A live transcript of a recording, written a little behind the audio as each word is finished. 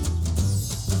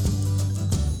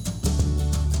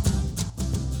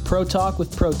Pro Talk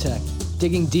with ProTech,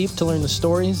 digging deep to learn the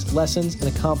stories, lessons,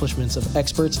 and accomplishments of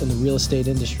experts in the real estate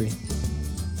industry.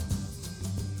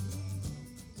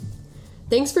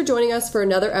 Thanks for joining us for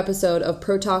another episode of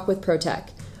Pro Talk with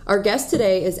ProTech. Our guest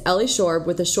today is Ellie Shorb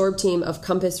with the Shorb team of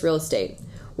Compass Real Estate.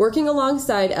 Working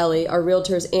alongside Ellie are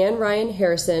realtors Ann Ryan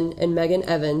Harrison and Megan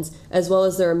Evans, as well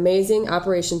as their amazing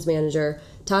operations manager,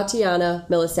 Tatiana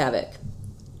Milisavic.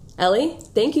 Ellie,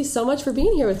 thank you so much for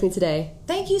being here with me today.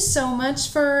 Thank you so much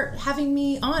for having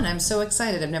me on. I'm so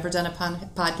excited. I've never done a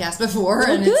podcast before,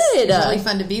 and it's really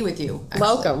fun to be with you.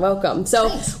 Actually. Welcome. So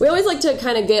Thanks. We always like to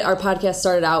kind of get our podcast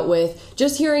started out with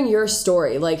just hearing your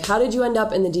story. Like, how did you end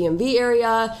up in the DMV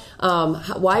area?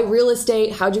 Why real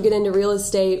estate? How'd you get into real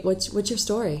estate? What's your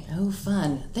story? Oh,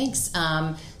 fun. Thanks.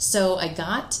 So I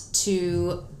got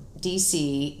to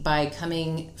DC by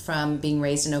coming from being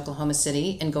raised in Oklahoma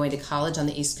City and going to college on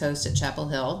the East Coast at Chapel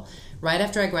Hill. Right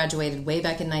after I graduated, way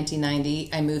back in 1990,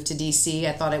 I moved to DC.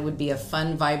 I thought it would be a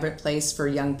fun, vibrant place for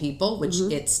young people, which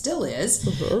it still is.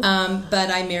 But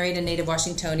I married a native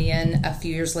Washingtonian a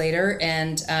few years later,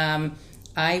 and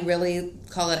I really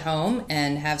call it home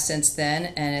and have since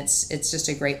then, and it's just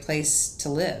a great place to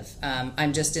live.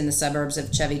 I'm just in the suburbs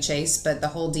of Chevy Chase, but the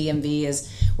whole DMV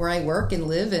is where I work and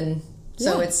live, and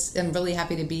so I'm really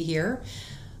happy to be here.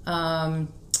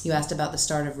 You asked about the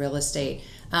start of real estate.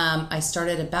 I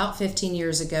started about 15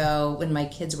 years ago when my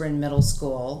kids were in middle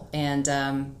school, and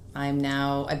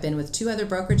I've been with two other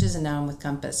brokerages, and now I'm with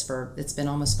Compass it's been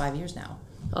almost 5 years now.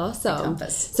 Awesome.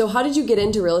 Compass. So how did you get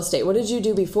into real estate? What did you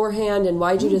do beforehand, and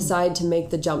why did you decide to make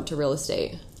the jump to real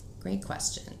estate? Great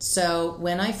question. So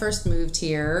when I first moved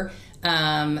here,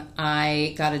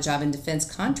 I got a job in defense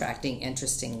contracting,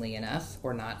 interestingly enough,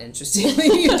 or not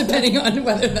interestingly, depending on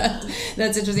whether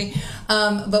that's interesting.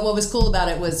 But what was cool about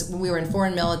it was we were in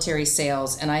foreign military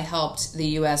sales, and I helped the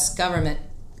U.S. government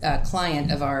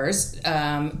client of ours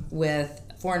with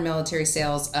foreign military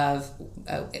sales of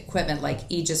equipment like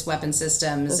Aegis weapon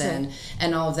systems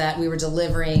and all of that. We were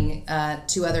delivering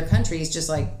to other countries, just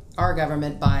like our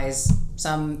government buys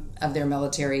some of their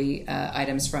military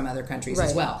items from other countries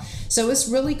as well. So it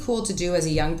was really cool to do as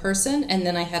a young person. And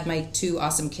then I had my two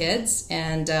awesome kids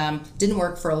and didn't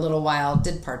work for a little while,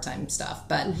 did part-time stuff,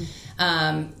 but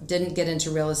didn't get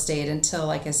into real estate until,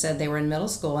 like I said, they were in middle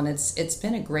school. And it's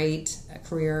been a great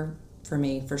career for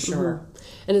me, for sure.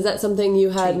 And is that something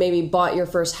you had maybe bought your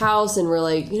first house and were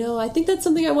like, I think that's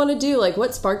something I want to do? Like,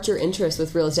 what sparked your interest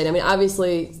with real estate? I mean,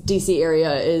 obviously, DC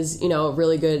area is, a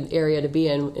really good area to be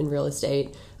in real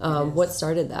estate. What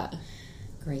started that?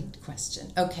 Great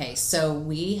question. Okay, so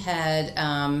we had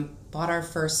bought our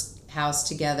first house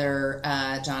together,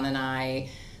 John and I,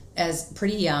 as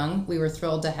pretty young. We were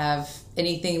thrilled to have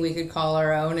anything we could call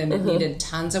our own, and it needed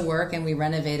tons of work, and we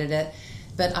renovated it.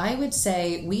 But I would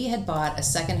say we had bought a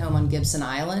second home on Gibson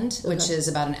Island, which is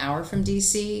about an hour from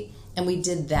DC, and we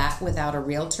did that without a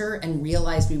realtor and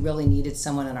realized we really needed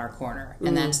someone in our corner.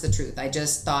 And that's the truth. I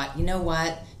just thought, you know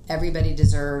what? Everybody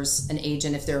deserves an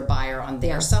agent if they're a buyer on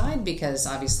their side, because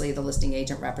obviously the listing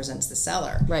agent represents the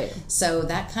seller. Right. So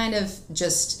that kind of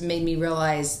just made me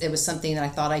realize it was something that I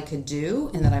thought I could do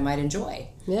and that I might enjoy.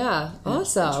 Yeah,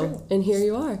 awesome. And here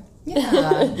you are. Yeah.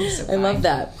 I love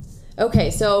that.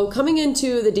 Okay, so coming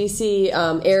into the DC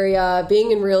area,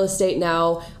 being in real estate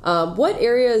now, what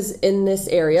areas in this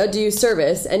area do you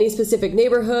service? Any specific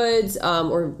neighborhoods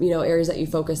or areas that you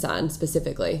focus on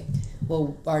specifically?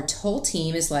 Well, our whole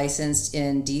team is licensed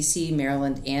in DC,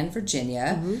 Maryland, and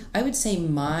Virginia. I would say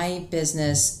my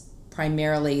business,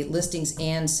 primarily listings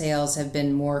and sales, have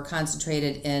been more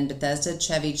concentrated in Bethesda,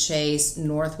 Chevy Chase,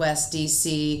 Northwest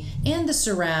DC, and the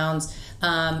surrounds.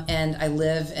 And I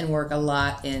live and work a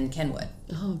lot in Kenwood.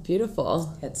 Oh,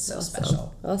 beautiful. It's so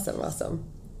special. Awesome.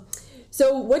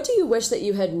 So what do you wish that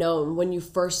you had known when you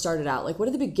first started out? Like, what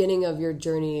did the beginning of your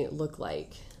journey look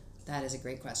like? That is a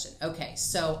great question. Okay,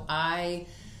 so I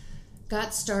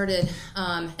got started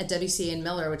at WCA &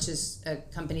 Miller, which is a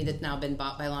company that's now been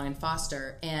bought by Long &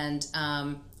 Foster. And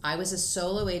I was a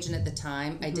solo agent at the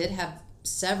time. I did have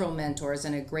several mentors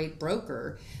and a great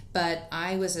broker, but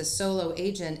I was a solo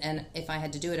agent, and if I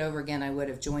had to do it over again, I would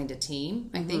have joined a team,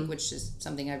 I think, which is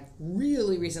something I've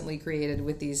really recently created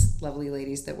with these lovely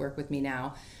ladies that work with me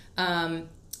now.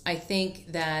 I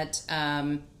think that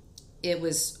it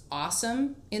was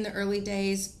awesome in the early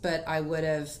days, but I would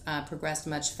have progressed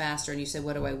much faster. And you said,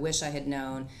 what do I wish I had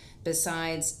known?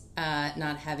 Besides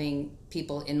not having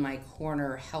people in my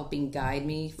corner helping guide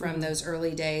me from those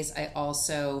early days, I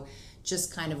also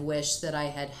just kind of wish that I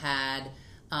had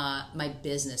my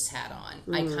business hat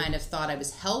on. I kind of thought I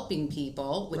was helping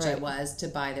people, which I was, to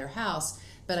buy their house,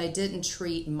 but I didn't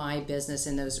treat my business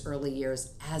in those early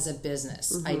years as a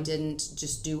business. I didn't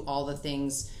just do all the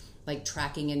things like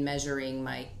tracking and measuring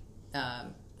my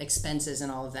expenses and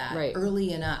all of that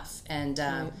early enough. And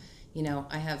you know,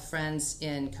 I have friends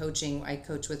in coaching. I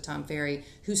coach with Tom Ferry,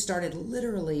 who started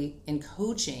literally in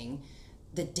coaching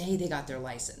the day they got their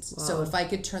license. Wow. So if I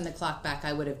could turn the clock back,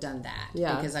 I would have done that,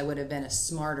 because I would have been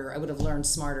I would have learned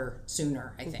smarter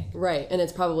sooner, I think. Right. And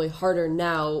it's probably harder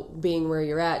now, being where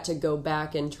you're at, to go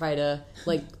back and try to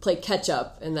like play catch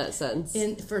up in that sense.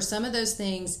 And for some of those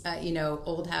things, you know,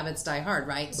 old habits die hard,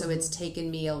 right? So it's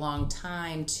taken me a long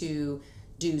time to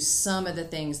do some of the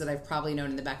things that I've probably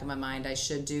known in the back of my mind I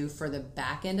should do for the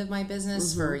back end of my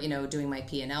business, for, you know, doing my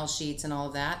P&L sheets and all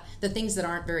of that, the things that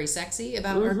aren't very sexy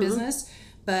about our business.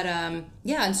 But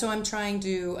yeah, and so I'm trying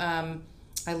to,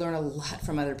 I learn a lot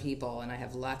from other people, and I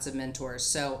have lots of mentors,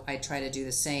 so I try to do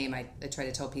the same. I try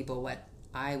to tell people what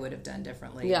I would have done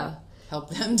differently. Yeah. Help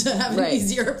them to have an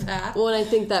easier path. Well, and I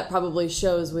think that probably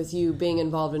shows with you being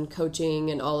involved in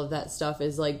coaching and all of that stuff,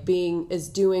 is like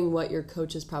doing what your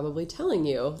coach is probably telling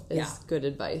you is good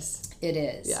advice. It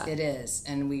is. Yeah. It is.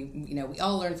 And we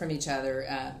all learn from each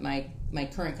other. My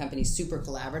current company is super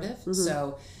collaborative.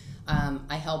 So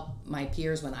I help my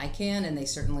peers when I can, and they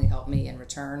certainly help me in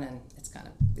return, and it's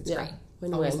great.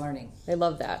 Win-win. Always learning. I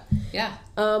love that. Yeah.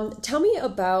 Tell me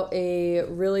about a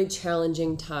really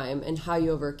challenging time and how you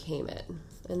overcame it.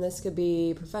 And this could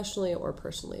be professionally or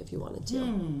personally if you wanted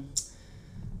to.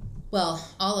 Well,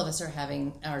 all of us are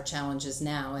having our challenges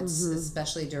now, it's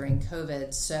especially during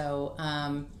COVID. So,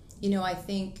 you know, I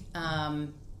think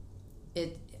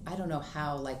I don't know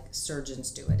how like surgeons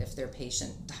do it if their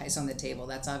patient dies on the table.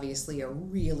 That's obviously a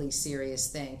really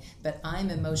serious thing. But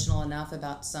I'm emotional enough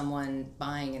about someone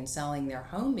buying and selling their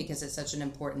home because it's such an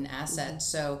important asset.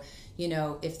 So, you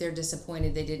know, if they're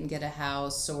disappointed they didn't get a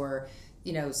house, or,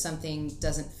 you know, something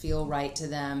doesn't feel right to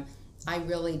them, I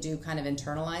really do kind of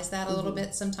internalize that a little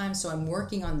bit sometimes. So I'm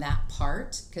working on that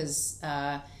part, because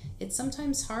it's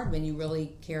sometimes hard when you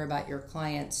really care about your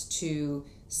clients to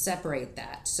separate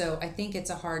that. So I think it's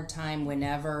a hard time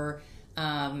whenever,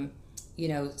 you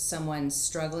know, someone's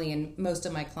struggling, and most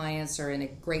of my clients are in a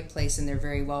great place and they're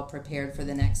very well prepared for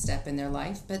the next step in their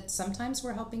life. But sometimes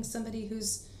we're helping somebody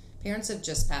whose parents have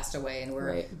just passed away, and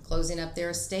we're closing up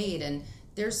their estate, and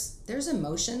there's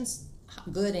emotions,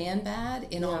 good and bad,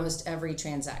 in almost every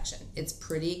transaction. It's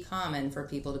pretty common for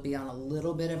people to be on a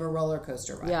little bit of a roller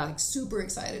coaster ride, like super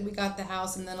excited we got the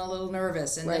house, and then a little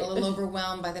nervous, and then a little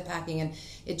overwhelmed by the packing, and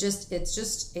it's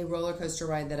just a roller coaster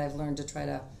ride that I've learned to try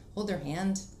to hold their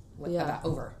hand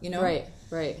over, you know?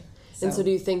 Right. And so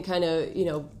do you think kind of, you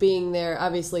know, being there,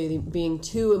 obviously being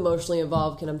too emotionally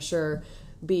involved can, I'm sure,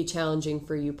 be challenging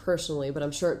for you personally, but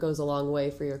I'm sure it goes a long way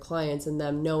for your clients and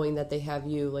them knowing that they have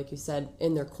you, like you said,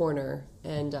 in their corner,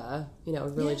 and you know,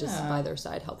 really just by their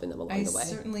side, helping them along the way. I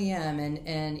certainly am,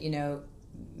 and you know,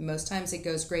 most times it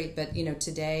goes great, but you know,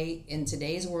 in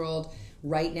today's world,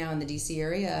 right now in the DC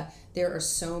area, there are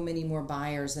so many more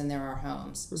buyers than there are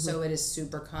homes. So it is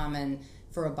super common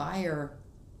for a buyer,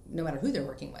 no matter who they're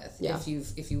working with,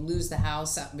 if you lose the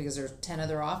house because there's 10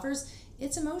 other offers,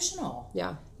 it's emotional.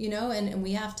 Yeah. You know, and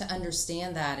we have to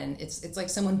understand that, and it's like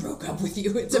someone broke up with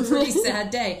you. It's a pretty sad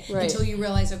day until you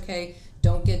realize, okay,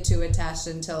 don't get too attached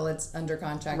until it's under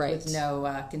contract with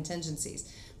no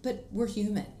contingencies. But we're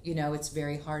human. You know, it's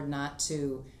very hard not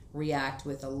to react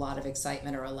with a lot of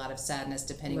excitement or a lot of sadness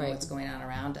depending on what's going on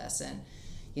around us. And,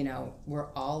 you know,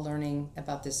 we're all learning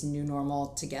about this new normal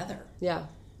together. Yeah,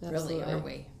 absolutely. Really, aren't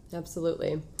we?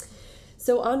 Absolutely.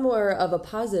 So on more of a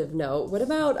positive note, what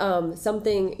about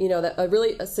something, you know, that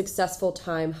a successful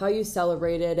time, how you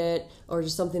celebrated it, or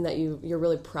just something that you're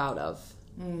really proud of?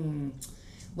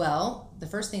 Well, the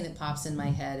first thing that pops in my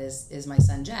head is my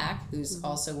son Jack, who's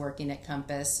also working at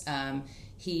Compass.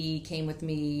 He came with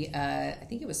me, I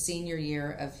think it was senior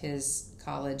year of his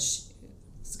college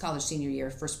senior year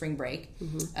for spring break.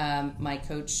 My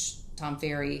coach, Tom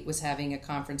Ferry, was having a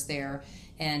conference there,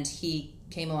 and he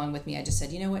came along with me. I just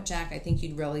said, you know what, Jack, I think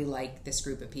you'd really like this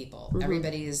group of people.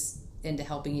 Everybody is into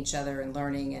helping each other and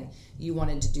learning, and you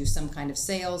wanted to do some kind of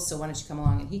sales, so why don't you come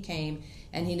along? And he came,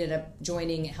 and he ended up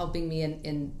helping me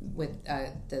in with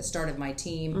the start of my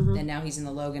team, and now he's in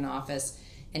the Logan office,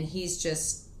 and he's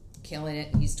just killing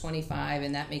it. He's 25,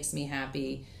 and that makes me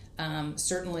happy.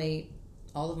 Certainly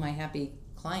all of my happy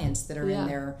clients that are in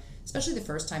there, especially the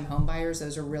first-time home buyers,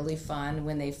 those are really fun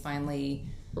when they finally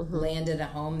landed a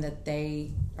home that they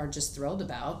are just thrilled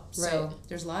about. So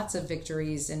there's lots of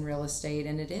victories in real estate,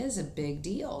 and it is a big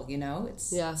deal, you know.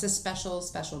 It's a special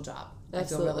job. Absolutely. I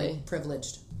feel really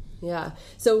privileged. Yeah.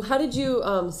 So how did you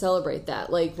celebrate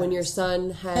that? Like when your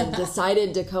son had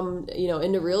decided to come,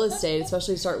 into real estate,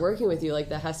 especially start working with you, like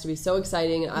that has to be so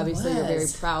exciting. And obviously you're very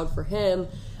proud for him.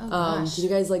 Did you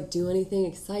guys do anything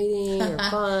exciting or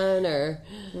fun or?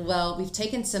 Well,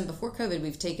 before COVID,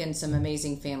 we've taken some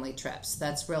amazing family trips.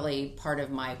 That's really part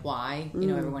of my why.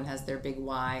 Everyone has their big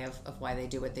why of why they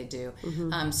do what they do.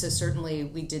 So certainly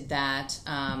we did that.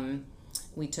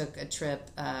 We took a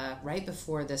trip right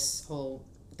before this whole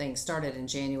thing started in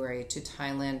January to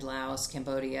Thailand, Laos,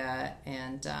 Cambodia,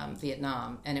 and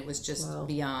Vietnam, and it was just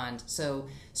beyond. So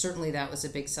certainly that was a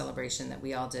big celebration that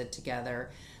we all did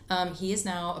together. He is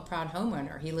now a proud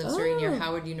homeowner. He lives very near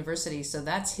Howard University, so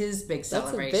that's his big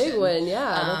celebration. That's a big one,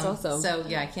 yeah. That's awesome. So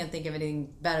yeah, I can't think of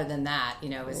anything better than that.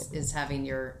 Is having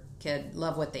your kid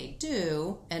love what they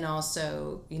do and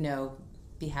also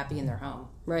be happy in their home.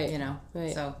 Right.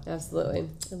 Right. So absolutely.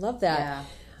 I love that. Yeah.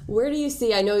 Where do you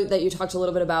see, I know that you talked a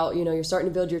little bit about, you're starting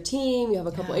to build your team, you have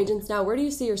a couple agents now. Where do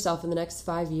you see yourself in the next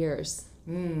 5 years?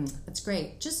 That's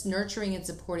great. Just nurturing and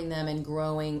supporting them and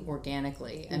growing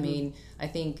organically. I mean, I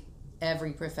think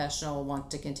every professional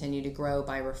wants to continue to grow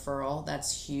by referral.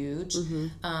 That's huge.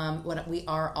 What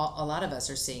a lot of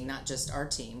us are seeing, not just our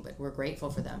team, but we're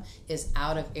grateful for them, is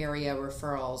out of area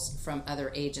referrals from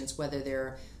other agents, whether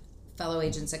they're fellow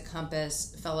agents at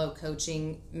Compass, fellow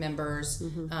coaching members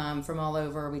from all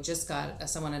over. We just got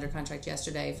someone under contract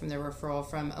yesterday from their referral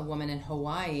from a woman in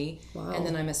Hawaii. Wow. And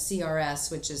then I'm a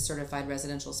CRS, which is Certified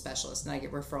Residential Specialist, and I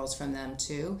get referrals from them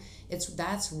too.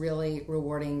 That's really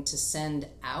rewarding to send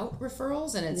out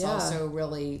referrals, and it's also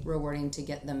really rewarding to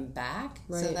get them back.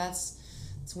 Right. So that's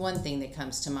one thing that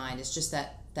comes to mind. It's just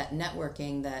that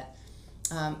networking that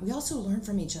we also learn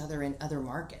from each other in other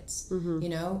markets.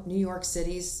 New York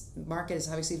City's market is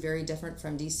obviously very different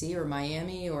from DC or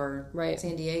Miami or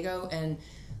San Diego, and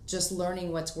just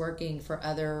learning what's working for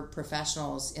other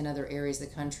professionals in other areas of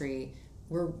the country.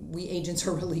 We agents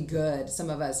are really good, some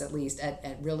of us at least,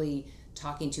 at really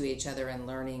talking to each other and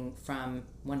learning from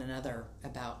one another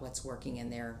about what's working in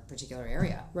their particular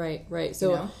area. Right.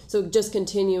 So just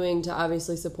continuing to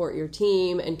obviously support your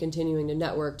team and continuing to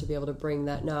network to be able to bring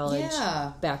that knowledge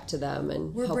back to them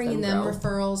and we're help bringing them grow.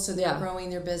 referrals, so they're growing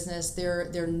their business.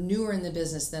 They're newer in the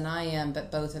business than I am,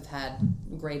 but both have had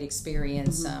great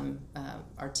experience.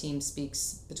 Our team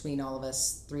speaks between all of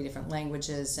us 3 different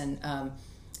languages, and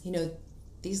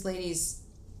these ladies,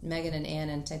 Megan and Ann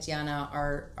and Tatiana,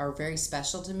 are very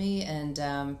special to me, and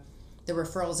the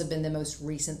referrals have been the most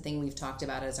recent thing we've talked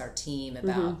about as our team,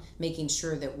 about making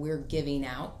sure that we're giving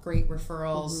out great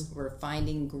referrals, we're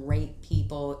finding great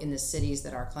people in the cities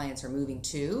that our clients are moving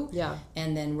to,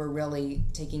 and then we're really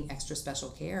taking extra special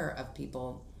care of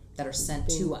people that are sent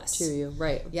to us. To you,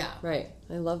 right. Yeah. Right.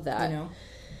 I love that.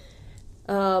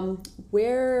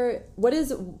 What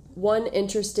is one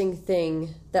interesting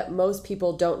thing that most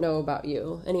people don't know about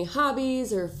you? Any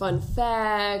hobbies or fun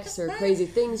facts or crazy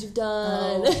things you've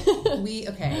done?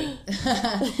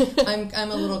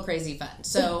 I'm a little crazy fun.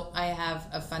 So I have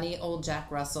a funny old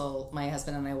Jack Russell. My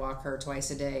husband and I walk her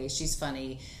twice a day. She's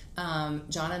funny.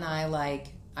 John and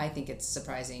I think it's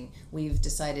surprising. We've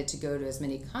decided to go to as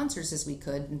many concerts as we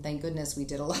could, and thank goodness we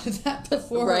did a lot of that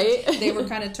before. Right. They were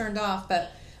kind of turned off,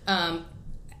 but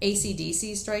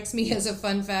AC/DC strikes me as a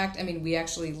fun fact. I mean, we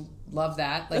actually love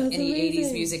that. Like That's any amazing.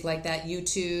 80s music like that.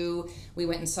 U2. We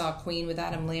went and saw Queen with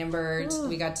Adam Lambert. Oh.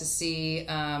 We got to see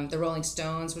the Rolling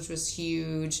Stones, which was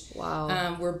huge.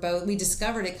 Wow. We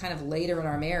discovered it kind of later in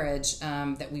our marriage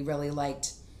that we really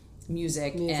liked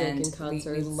music and concerts.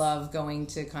 We love going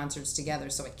to concerts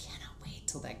together. So I cannot wait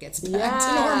till that gets back Yeah,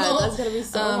 to normal. that's gonna be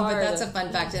so hard. But that's a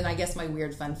fun fact, and I guess my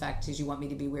weird fun fact, because you want me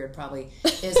to be weird probably,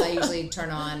 is I usually turn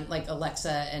on like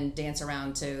Alexa and dance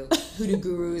around to Hoodoo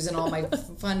Gurus and all my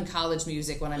fun college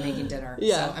music when I'm making dinner.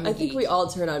 Yeah, so I'm I think we all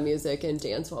turn on music and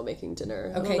dance while making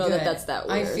dinner. Okay, I don't know good. that's that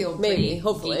weird. I feel maybe, pretty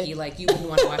hopefully, geeky, like you wouldn't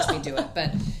want to watch me do it,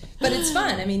 but it's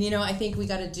fun. I mean, I think we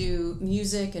got to do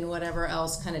music and whatever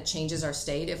else kind of changes our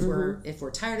state. If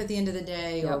we're tired at the end of the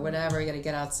day or whatever, you got to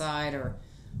get outside or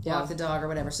walk the dog or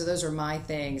whatever. So those are my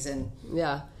things. And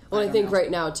well, I think right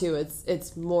now too,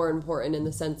 it's more important in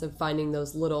the sense of finding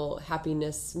those little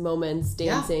happiness moments,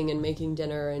 dancing and making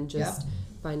dinner, and just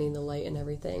finding the light and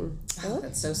everything. Oh,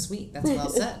 that's so sweet. That's well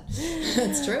said.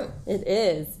 That's true. It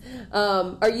is.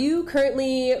 Are you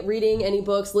currently reading any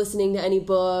books, listening to any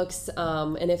books?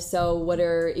 And if so,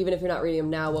 even if you're not reading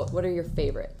them now, what are your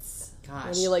favorites? Gosh.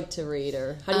 What do you like to read,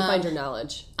 or how do you find your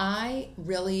knowledge? I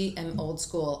really am old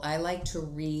school. I like to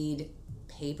read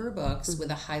paper books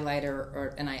with a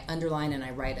highlighter, and I underline and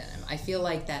I write in them. I feel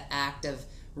like that act of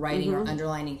writing or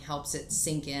underlining helps it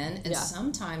sink in. And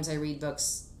sometimes I read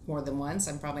books more than once.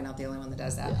 I'm probably not the only one that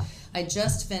does that. Yeah. I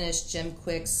just finished Jim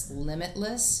Quick's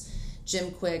Limitless.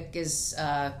 Jim Quick is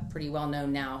pretty well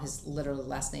known now. His literal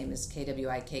last name is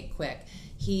Kwik Quick.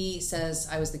 He says,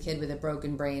 I was the kid with a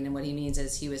broken brain, and what he means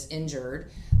is he was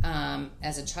injured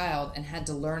as a child and had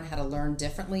to learn how to learn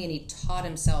differently, and he taught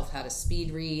himself how to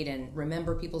speed read and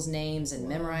remember people's names and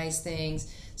memorize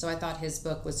things. So I thought his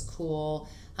book was cool.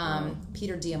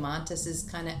 Peter Diamandis is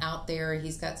kind of out there.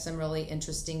 He's got some really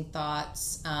interesting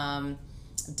thoughts.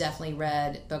 Definitely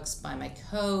read books by my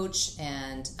coach,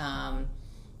 and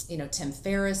Tim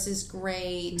Ferriss is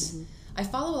great. Mm-hmm. I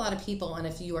follow a lot of people, and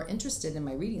if you are interested in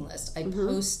my reading list, I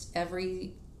post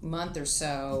every month or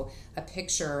so a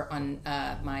picture on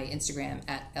my Instagram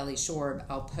at Ellie Shorb.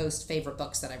 I'll post favorite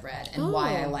books that I've read and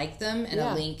why I like them, and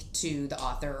a link to the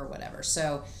author or whatever.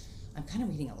 So I'm kind of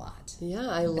reading a lot. Yeah,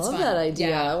 I love that idea.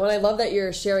 Yeah. Well, I love that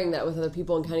you're sharing that with other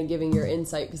people and kind of giving your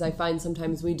insight, because I find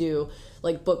sometimes we do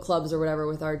like book clubs or whatever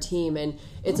with our team, and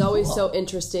it's always so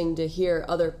interesting to hear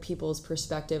other people's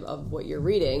perspective of what you're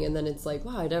reading, and then it's like,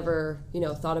 wow, I never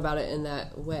thought about it in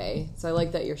that way. So I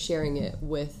like that you're sharing it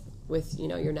with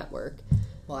your network.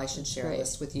 Well, I should share a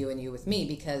list with you and you with me,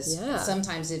 because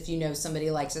sometimes if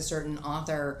somebody likes a certain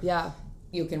author,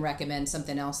 you can recommend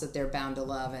something else that they're bound to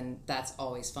love, and that's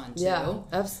always fun too. Yeah,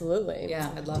 absolutely. Yeah,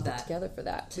 I'd love that. Get together for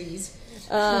that, please.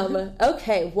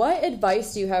 Okay, what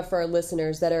advice do you have for our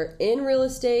listeners that are in real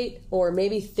estate or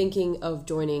maybe thinking of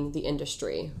joining the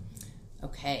industry?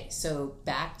 Okay, so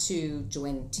back to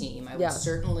join the team. I would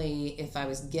certainly, if I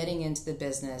was getting into the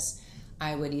business,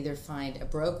 I would either find a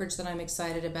brokerage that I'm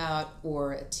excited about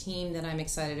or a team that I'm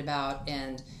excited about,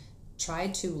 and try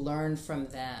to learn from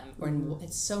them.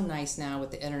 It's so nice now with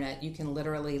the internet. You can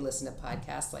literally listen to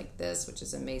podcasts like this, which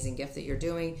is an amazing gift that you're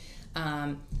doing.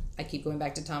 I keep going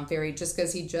back to Tom Ferry just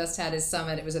because he just had his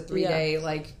summit. It was a 3-day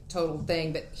total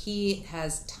thing, but he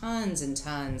has tons and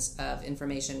tons of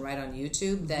information right on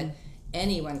YouTube that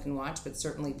anyone can watch, but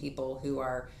certainly people who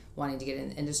are wanting to get in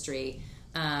the industry.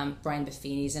 Brian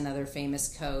Buffini's another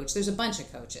famous coach. There's a bunch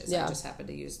of coaches. I just happened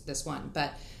to use this one,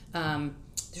 but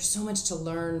there's so much to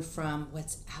learn from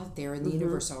what's out there in the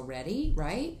universe already,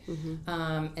 right?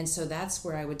 And so that's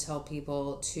where I would tell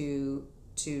people to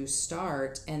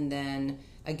start, and then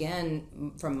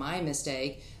again, from my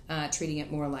mistake, treating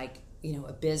it more like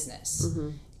a business,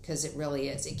 because it really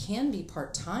is. It can be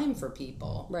part-time for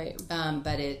people, right?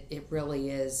 But it really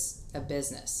is a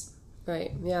business.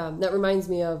 Right. Yeah. That reminds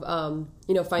me of,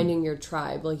 finding your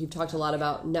tribe. Like, you've talked a lot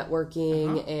about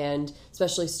networking and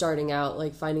especially starting out,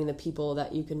 like finding the people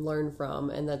that you can learn from.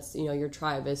 And that's, your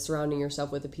tribe is surrounding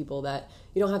yourself with the people that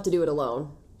you don't have to do it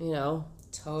alone,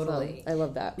 Totally. So I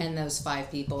love that. And those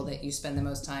 5 people that you spend the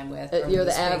most time with you're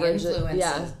the average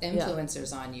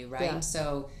influencers on you, right? Yeah.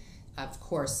 So, of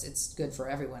course, it's good for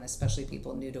everyone, especially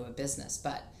people new to a business.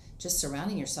 But just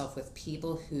surrounding yourself with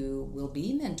people who will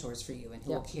be mentors for you and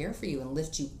who will care for you and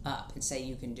lift you up and say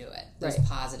you can do it. Those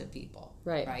positive people.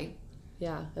 Right?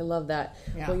 Yeah, I love that.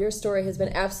 Yeah. Well, your story has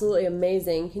been absolutely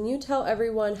amazing. Can you tell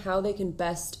everyone how they can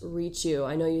best reach you?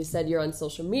 I know you said you're on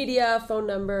social media, phone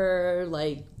number,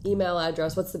 email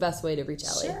address. What's the best way to reach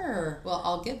Ellie? Sure. Well,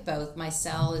 I'll give both. My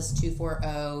cell is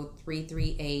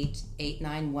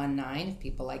 240-338-8919 if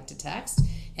people like to text.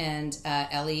 And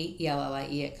Ellie,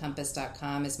 ELLIE at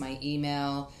compass.com is my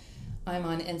email. I'm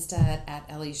on Insta at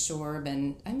Ellie Shorb,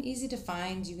 and I'm easy to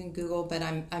find. You can Google, but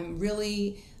I'm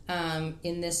really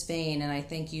in this vein, and I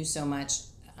thank you so much.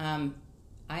 I'm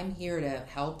here to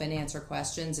help and answer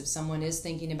questions. If someone is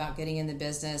thinking about getting in the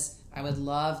business, I would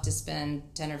love to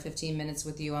spend 10 or 15 minutes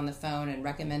with you on the phone and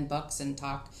recommend books and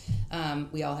talk.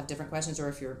 We all have different questions, or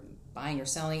if you're buying or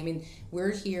selling. I mean,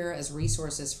 we're here as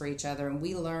resources for each other, and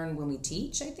we learn when we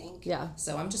teach, I think. Yeah.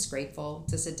 So I'm just grateful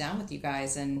to sit down with you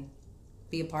guys and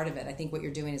be a part of it. I think what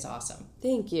you're doing is awesome.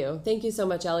 Thank you. Thank you so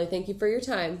much, Ellie. Thank you for your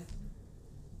time.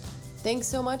 Thanks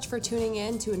so much for tuning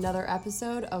in to another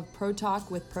episode of Pro Talk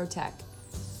with ProTech.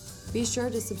 Be sure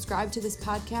to subscribe to this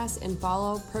podcast and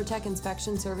follow ProTech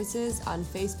Inspection Services on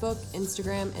Facebook,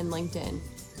 Instagram, and LinkedIn.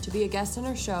 To be a guest on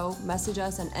our show, message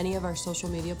us on any of our social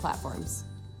media platforms.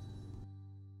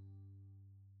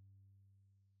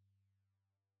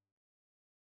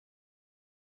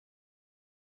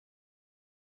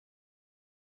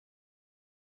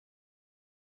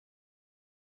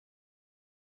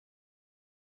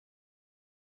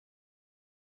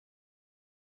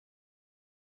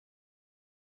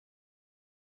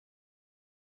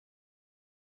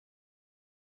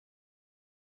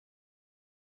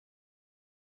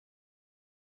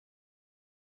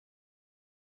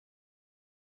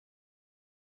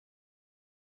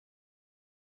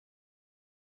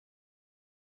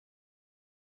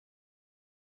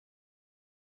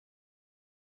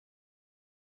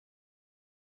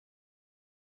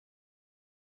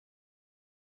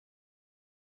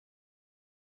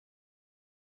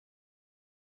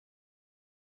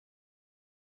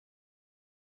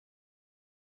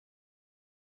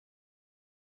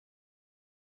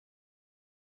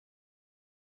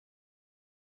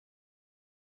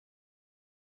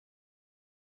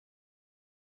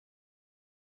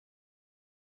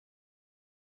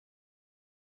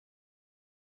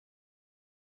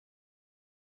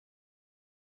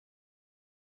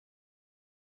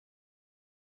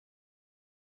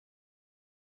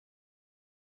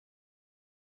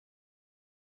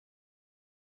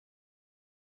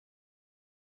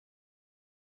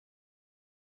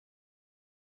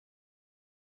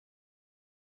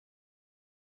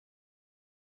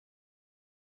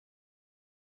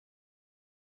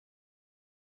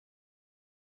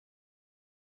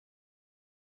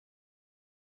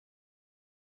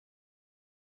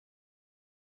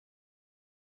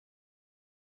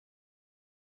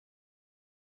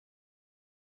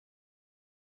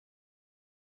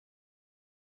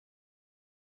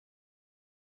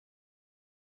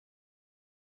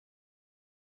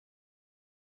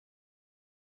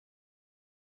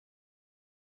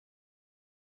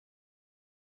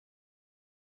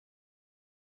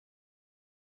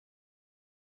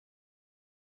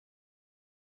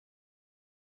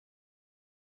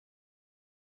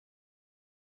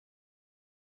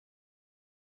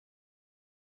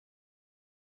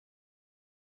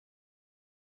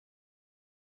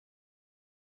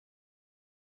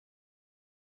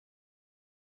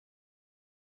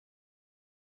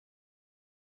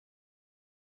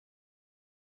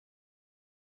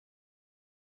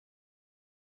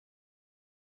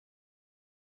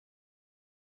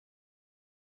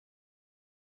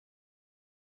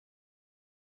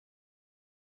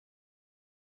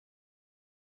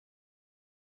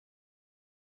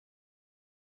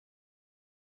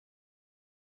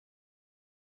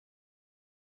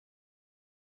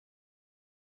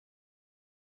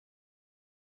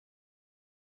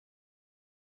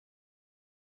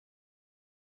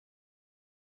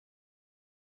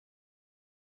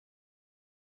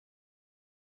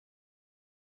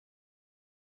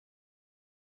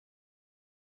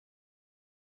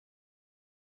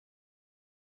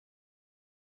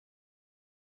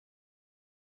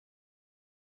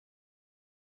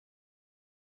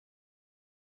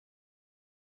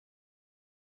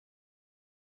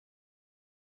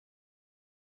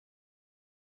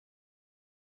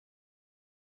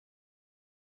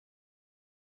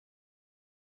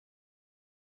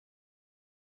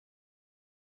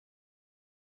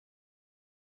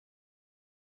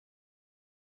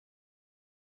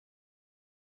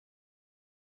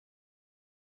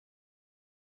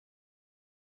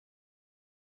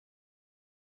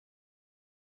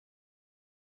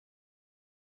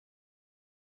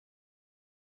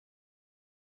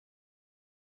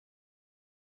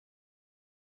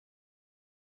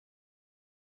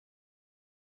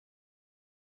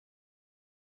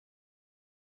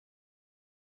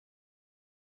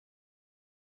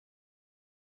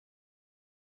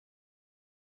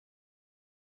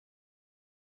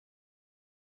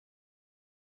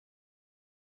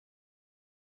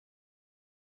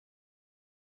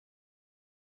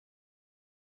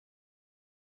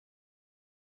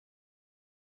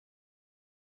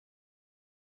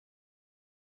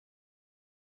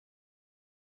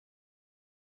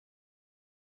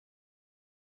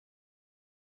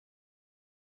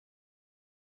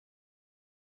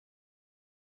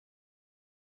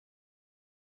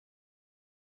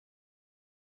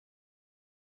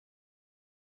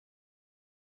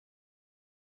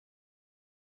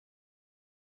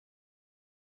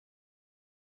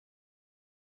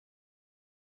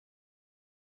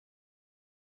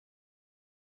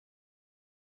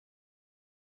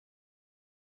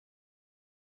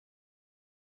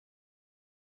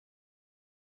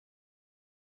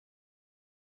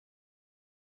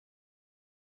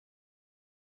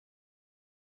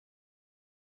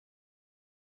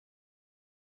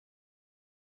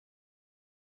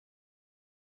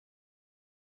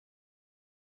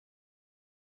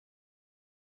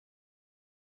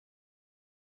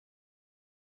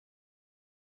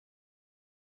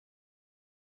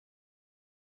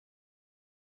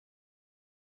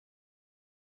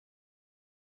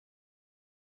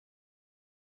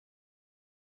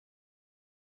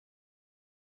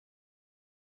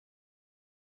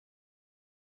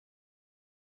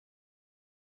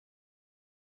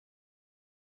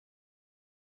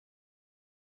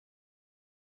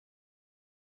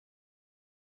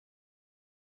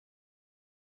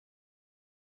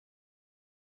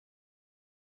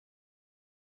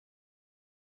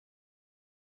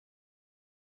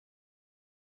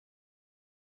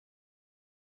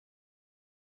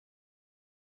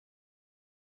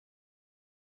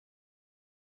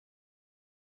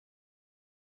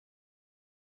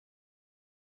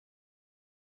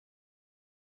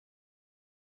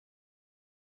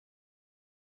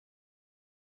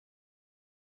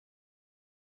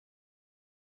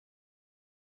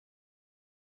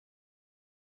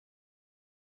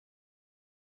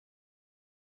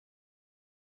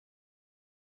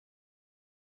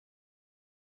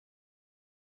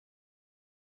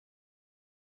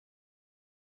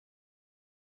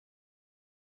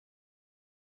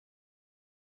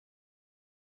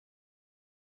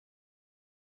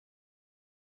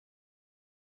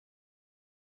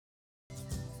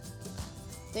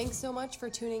 Thanks so much for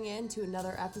tuning in to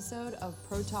another episode of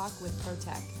Pro Talk with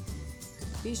ProTech.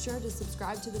 Be sure to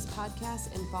subscribe to this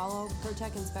podcast and follow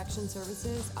ProTech Inspection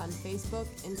Services on Facebook,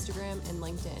 Instagram, and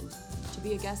LinkedIn. To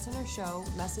be a guest on our show,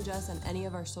 message us on any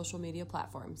of our social media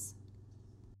platforms.